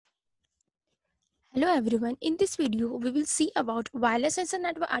Hello everyone, in this video we will see about wireless sensor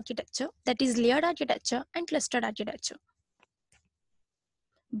network architecture, that is layered architecture and clustered architecture.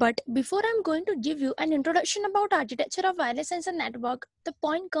 But before I'm going to give you an introduction about architecture of wireless sensor network, the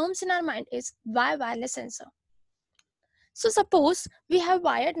point comes in our mind is why wireless sensor? So suppose we have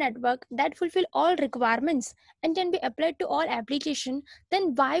wired network that fulfill all requirements and can be applied to all application,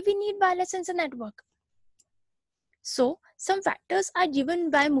 then why we need wireless sensor network? So, some factors are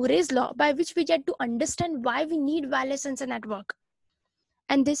given by Murray's law by which we get to understand why we need wireless sensor network.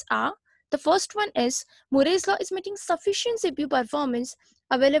 And these are, the first one is Murray's law is making sufficient CPU performance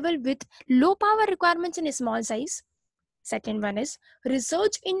available with low power requirements in a small size. Second one is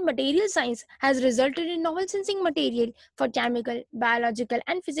research in material science has resulted in novel sensing material for chemical, biological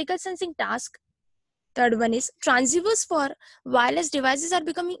and physical sensing tasks. Third one is transceivers for wireless devices are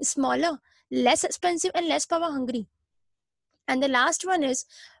becoming smaller, less expensive and less power hungry. And the last one is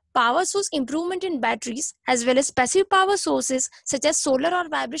power source improvement in batteries as well as passive power sources such as solar or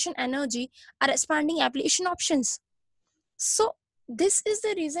vibration energy are expanding application options. So this is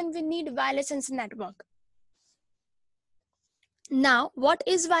the reason we need wireless sensor network. Now, what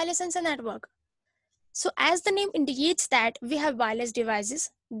is wireless sensor network? So as the name indicates that we have wireless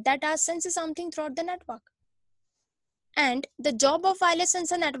devices that are sensing something throughout the network. And the job of wireless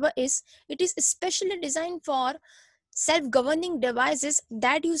sensor network is it is especially designed for self-governing devices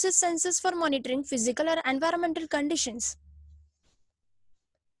that uses sensors for monitoring physical or environmental conditions.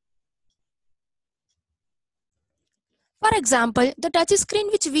 For example, the touch screen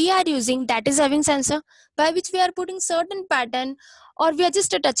which we are using that is having sensor by which we are putting certain pattern or we are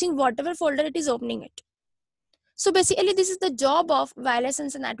just touching whatever folder it is opening it. So basically this is the job of wireless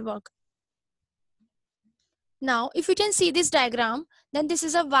sensor network. Now if you can see this diagram, then this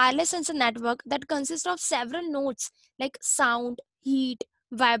is a wireless sensor network that consists of several nodes like sound, heat,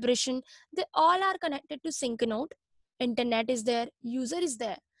 vibration. They all are connected to sync node. Internet is there, user is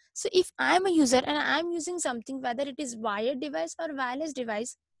there. So if I'm a user and I'm using something, whether it is wired device or wireless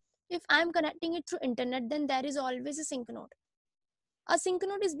device, if I'm connecting it through internet, then there is always a sync node. A sync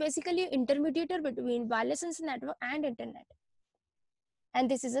node is basically an intermediator between wireless sensor network and internet. And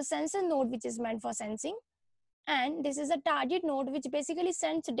this is a sensor node which is meant for sensing. And this is a target node which basically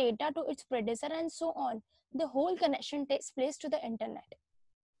sends data to its predecessor and so on. The whole connection takes place to the internet.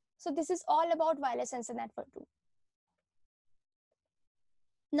 So this is all about wireless sensor network too.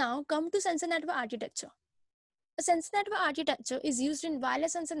 Now come to sensor network architecture. A sensor network architecture is used in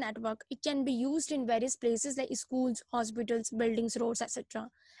wireless sensor network. It can be used in various places like schools, hospitals, buildings, roads, etc.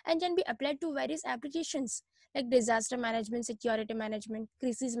 and can be applied to various applications like disaster management, security management,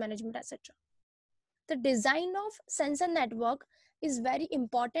 crisis management, etc. The design of sensor network is very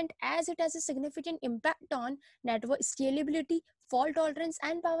important as it has a significant impact on network scalability, fault tolerance,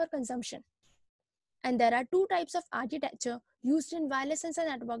 and power consumption. And there are two types of architecture used in wireless sensor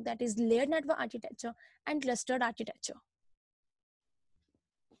network, that is layered network architecture and clustered architecture.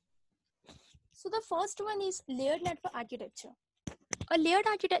 So the first one is layered network architecture. A layered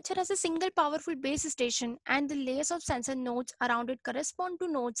architecture has a single powerful base station and the layers of sensor nodes around it correspond to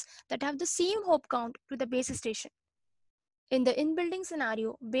nodes that have the same hop count to the base station. In the in-building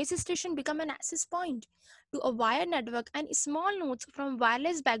scenario, base station become an access point to a wired network and small nodes from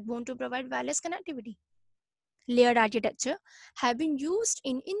wireless backbone to provide wireless connectivity. Layered architecture have been used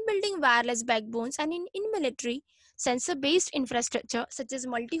in in-building wireless backbones and in military sensor-based infrastructure such as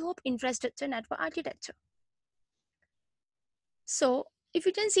multi-hop infrastructure network architecture. So, if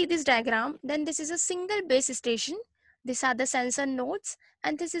you can see this diagram, then this is a single base station. These are the sensor nodes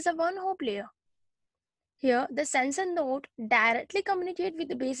and this is a one-hop layer. Here, the sensor node directly communicate with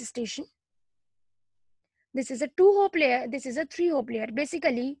the base station. This is a 2-hop layer, this is a 3-hop layer.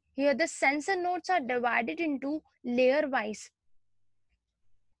 Basically, here the sensor nodes are divided into layer wise.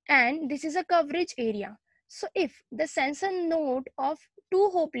 And this is a coverage area. So if the sensor node of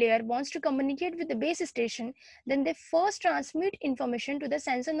 2-hop layer wants to communicate with the base station, then they first transmit information to the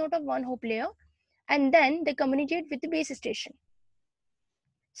sensor node of 1-hop layer and then they communicate with the base station.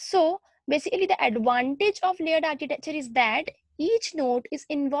 So basically the advantage of layered architecture is that each node is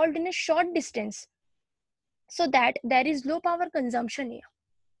involved in a short distance so that there is low power consumption here.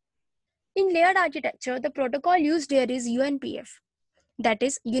 In layered architecture, the protocol used here is UNPF, that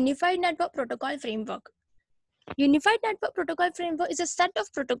is Unified Network Protocol Framework. Unified Network Protocol Framework is a set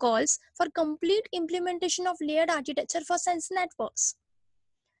of protocols for complete implementation of layered architecture for sensor networks.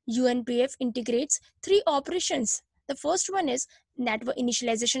 UNPF integrates 3 operations. The first one is network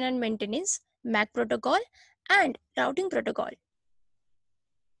initialization and maintenance, MAC protocol, and routing protocol.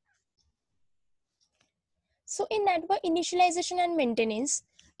 So in network initialization and maintenance,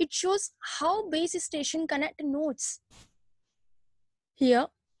 it shows how base station connect nodes. Here,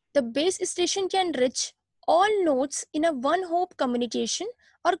 the base station can reach all nodes in a one-hop communication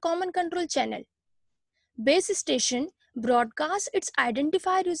or common control channel. Base station broadcasts its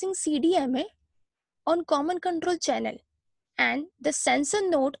identifier using CDMA on common control channel, and the sensor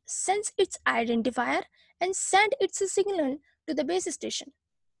node sends its identifier and send its signal to the base station.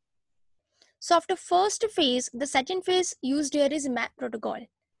 So after first phase, the second phase used here is MAC protocol.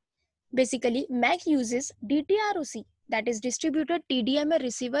 Basically, MAC uses DTROC, that is distributed TDMA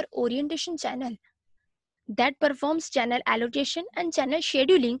receiver orientation channel, that performs channel allocation and channel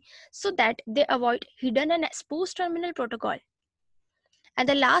scheduling so that they avoid hidden and exposed terminal protocol. And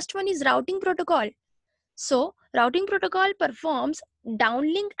the last one is routing protocol. So routing protocol performs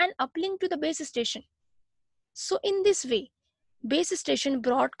downlink and uplink to the base station. So in this way, base station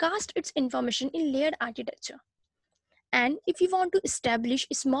broadcasts its information in layered architecture. And if you want to establish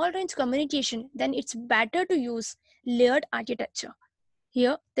small range communication, then it's better to use layered architecture.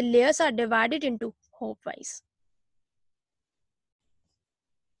 Here, the layers are divided into hop-wise.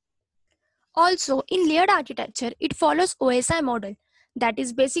 Also, in layered architecture, it follows OSI model. That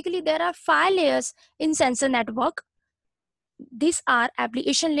is basically there are 5 layers in sensor network. These are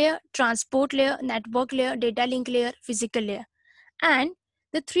application layer, transport layer, network layer, data link layer, physical layer. And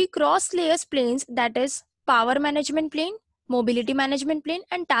the 3 cross layers planes, that is power management plane, mobility management plane,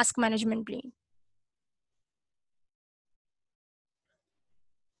 and task management plane.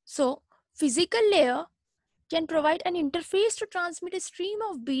 So physical layer can provide an interface to transmit a stream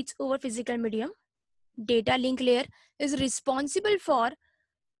of bits over physical medium. Data link layer is responsible for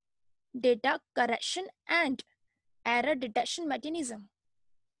data correction and error detection mechanism.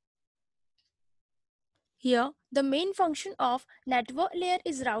 Here, the main function of network layer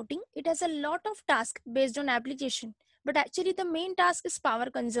is routing. It has a lot of tasks based on application, but actually the main task is power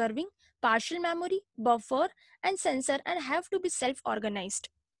conserving, partial memory, buffer, and sensor, and have to be self-organized.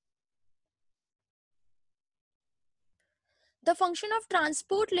 The function of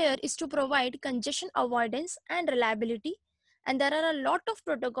transport layer is to provide congestion avoidance and reliability, and there are a lot of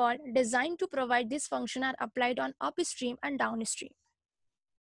protocols designed to provide this function are applied on upstream and downstream.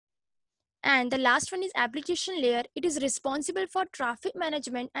 And the last one is application layer. It is responsible for traffic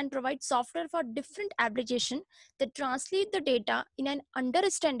management and provides software for different applications that translate the data in an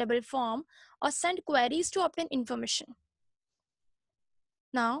understandable form or send queries to obtain information.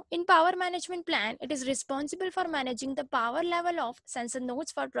 Now, in power management plan, it is responsible for managing the power level of sensor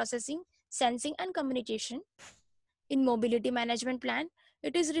nodes for processing, sensing, and communication. In mobility management plan,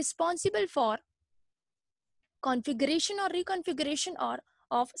 it is responsible for configuration or reconfiguration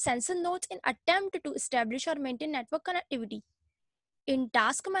of sensor nodes in attempt to establish or maintain network connectivity. In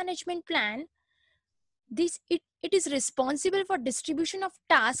task management plan, it is responsible for distribution of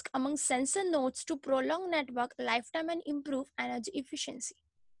tasks among sensor nodes to prolong network lifetime and improve energy efficiency.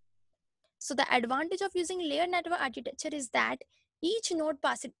 So the advantage of using layered network architecture is that each node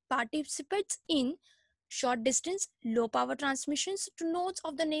participates in short distance, low power transmissions to nodes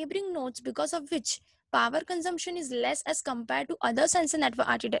of the neighboring nodes, because of which power consumption is less as compared to other sensor network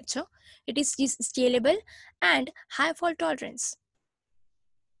architecture. It is scalable and high fault tolerance.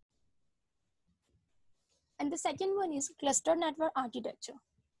 And the second one is clustered network architecture.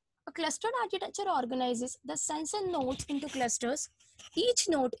 A clustered architecture organizes the sensor nodes into clusters. Each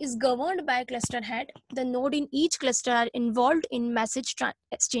node is governed by a cluster head. The node in each cluster are involved in message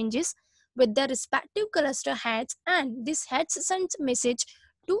exchanges with their respective cluster heads, and this heads sends message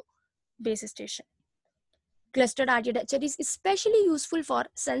to base station. Clustered architecture is especially useful for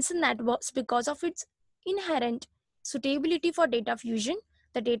sensor networks because of its inherent suitability for data fusion.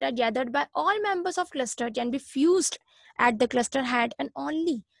 The data gathered by all members of cluster can be fused at the cluster head, and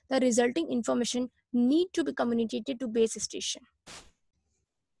only the resulting information need to be communicated to base station.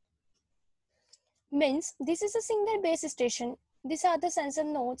 Means this is a single base station, these are the sensor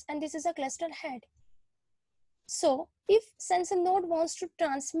nodes, and this is a cluster head. So if sensor node wants to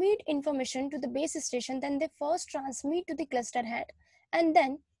transmit information to the base station, then they first transmit to the cluster head, and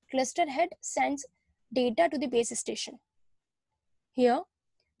then cluster head sends data to the base station. Here,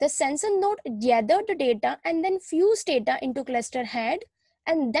 the sensor node gathered the data and then fuse data into cluster head,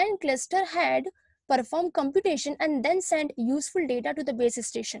 and then cluster head perform computation and then send useful data to the base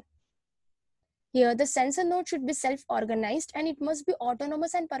station. Here, the sensor node should be self-organized and it must be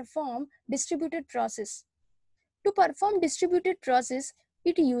autonomous and perform distributed process. To perform distributed process,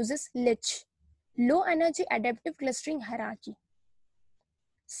 it uses Leach, low energy adaptive clustering hierarchy.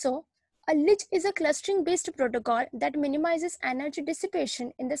 So, a Leach is a clustering based protocol that minimizes energy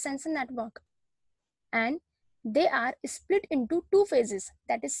dissipation in the sensor network. And They are split into two phases,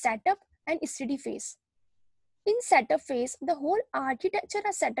 that is setup and steady phase. In setup phase, the whole architecture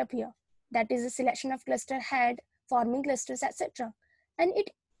is set up here. That is the selection of cluster head, forming clusters, etc. And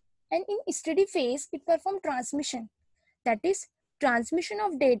in steady phase, it performs transmission. That is transmission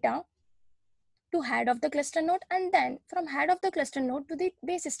of data to head of the cluster node and then from head of the cluster node to the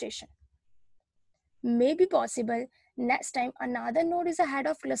base station. May be possible next time another node is ahead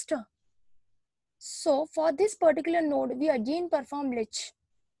of cluster. So for this particular node, we again perform Leach.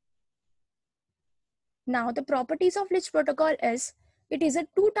 Now the properties of Leach protocol is, it is a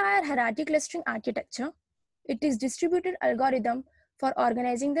two-tier hierarchy clustering architecture. It is distributed algorithm for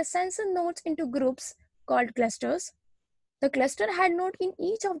organizing the sensor nodes into groups called clusters. The cluster head node in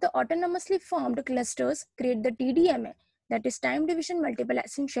each of the autonomously formed clusters create the TDMA, that is time division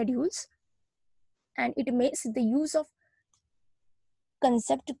multiplexing schedules, and it makes the use of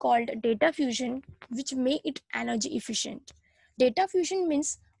concept called data fusion, which make it energy efficient. Data fusion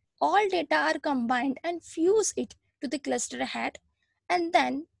means all data are combined and fuse it to the cluster head and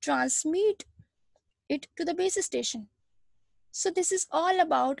then transmit it to the base station. So this is all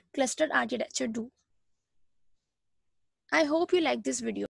about cluster architecture too. I hope you like this video.